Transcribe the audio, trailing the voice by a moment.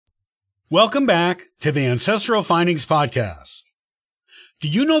Welcome back to the Ancestral Findings Podcast. Do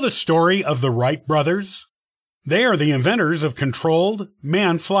you know the story of the Wright brothers? They are the inventors of controlled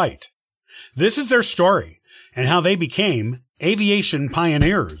manned flight. This is their story and how they became aviation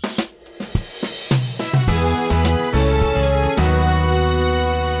pioneers.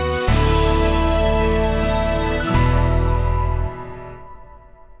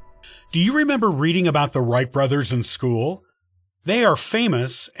 Do you remember reading about the Wright brothers in school? They are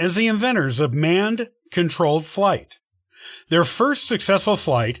famous as the inventors of manned, controlled flight. Their first successful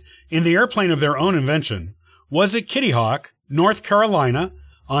flight in the airplane of their own invention was at Kitty Hawk, North Carolina,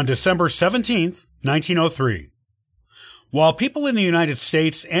 on December 17, 1903. While people in the United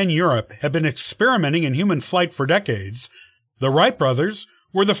States and Europe have been experimenting in human flight for decades, the Wright brothers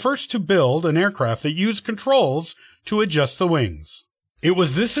were the first to build an aircraft that used controls to adjust the wings. It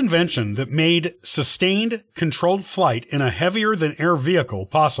was this invention that made sustained, controlled flight in a heavier-than-air vehicle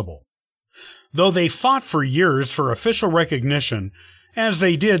possible. Though they fought for years for official recognition, as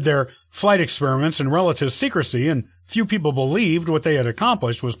they did their flight experiments in relative secrecy and few people believed what they had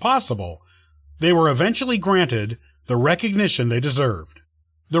accomplished was possible, they were eventually granted the recognition they deserved.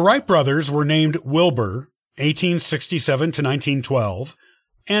 The Wright brothers were named Wilbur, 1867 to 1912,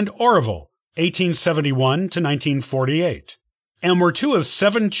 and Orville, 1871 to 1948. And were two of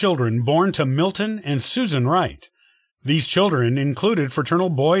 7 children born to Milton and Susan Wright. These children included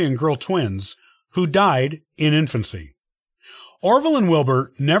fraternal boy and girl twins who died in infancy. Orville and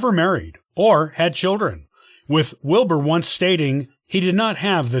Wilbur never married or had children, with Wilbur once stating he did not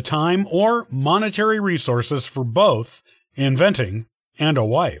have the time or monetary resources for both inventing and a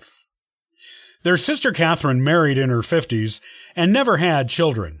wife. Their sister Catherine married in her 50s and never had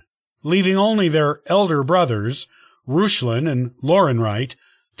children, leaving only their elder brothers, Rushlin and Lauren Wright,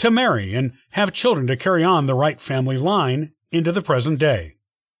 to marry and have children to carry on the Wright family line into the present day.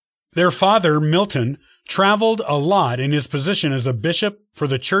 Their father, Milton, traveled a lot in his position as a bishop for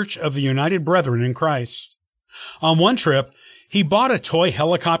the Church of the United Brethren in Christ. On one trip, he bought a toy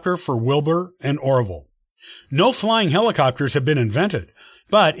helicopter for Wilbur and Orville. No flying helicopters had been invented,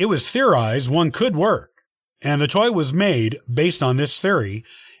 but it was theorized one could work, and the toy was made based on this theory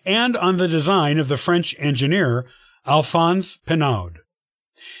and on the design of the French engineer Alphonse Pénaud.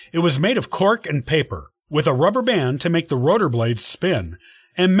 It was made of cork and paper, with a rubber band to make the rotor blades spin,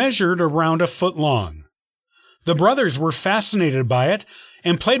 and measured around a foot long. The brothers were fascinated by it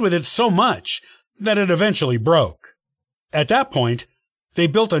and played with it so much that it eventually broke. At that point, they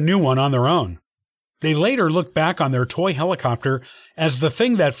built a new one on their own. They later looked back on their toy helicopter as the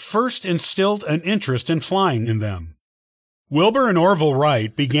thing that first instilled an interest in flying in them. Wilbur and Orville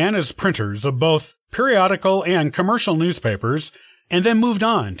Wright began as printers of both periodical and commercial newspapers, and then moved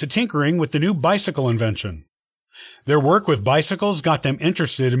on to tinkering with the new bicycle invention. Their work with bicycles got them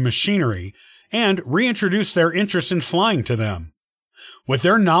interested in machinery and reintroduced their interest in flying to them. With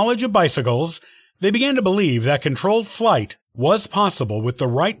their knowledge of bicycles, they began to believe that controlled flight was possible with the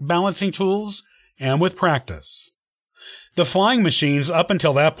right balancing tools and with practice. The flying machines up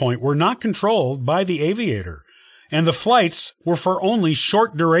until that point were not controlled by the aviator, and the flights were for only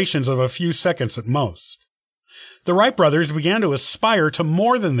short durations of a few seconds at most. The Wright brothers began to aspire to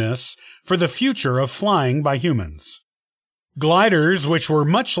more than this for the future of flying by humans. Gliders, which were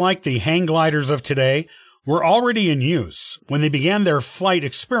much like the hang gliders of today, were already in use when they began their flight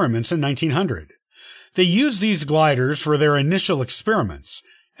experiments in 1900. They used these gliders for their initial experiments,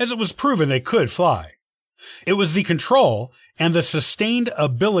 as it was proven they could fly. It was the control and the sustained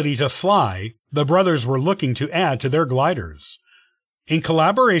ability to fly the brothers were looking to add to their gliders. In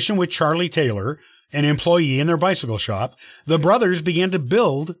collaboration with Charlie Taylor, an employee in their bicycle shop, the brothers began to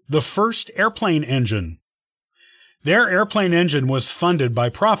build the first airplane engine. Their airplane engine was funded by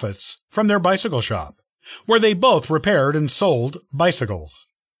profits from their bicycle shop, where they both repaired and sold bicycles.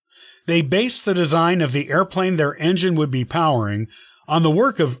 They based the design of the airplane their engine would be powering on the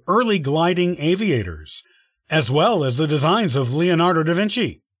work of early gliding aviators, as well as the designs of Leonardo da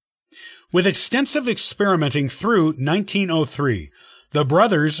Vinci. With extensive experimenting through 1903, the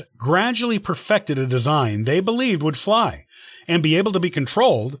brothers gradually perfected a design they believed would fly and be able to be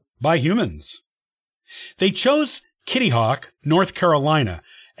controlled by humans. They chose Kitty Hawk, North Carolina,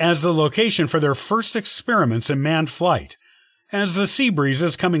 as the location for their first experiments in manned flight, as the sea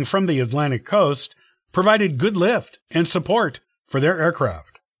breezes coming from the Atlantic coast provided good lift and support for their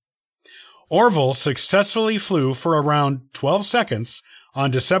aircraft. Orville successfully flew for around 12 seconds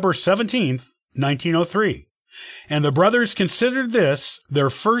on December 17, 1903, and the brothers considered this their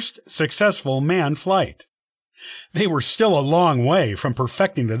first successful manned flight. They were still a long way from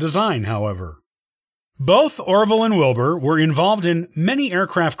perfecting the design, however. Both Orville and Wilbur were involved in many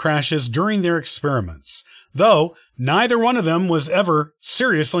aircraft crashes during their experiments, though neither one of them was ever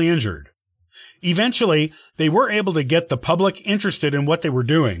seriously injured. Eventually, they were able to get the public interested in what they were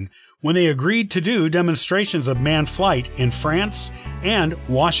doing when they agreed to do demonstrations of manned flight in France and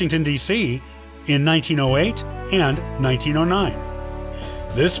Washington, D.C. in 1908 and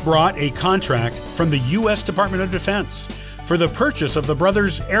 1909. This brought a contract from the U.S. Department of Defense for the purchase of the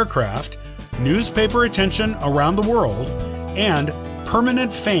brothers' aircraft, newspaper attention around the world, and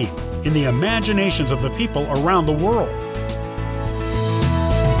permanent fame in the imaginations of the people around the world.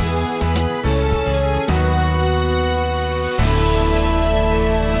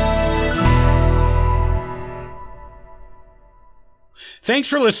 Thanks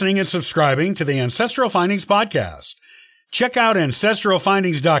for listening and subscribing to the Ancestral Findings Podcast. Check out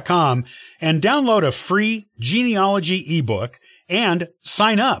ancestralfindings.com and download a free genealogy ebook and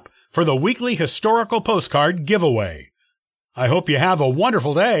sign up for the weekly historical postcard giveaway. I hope you have a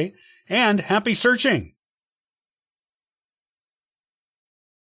wonderful day and happy searching.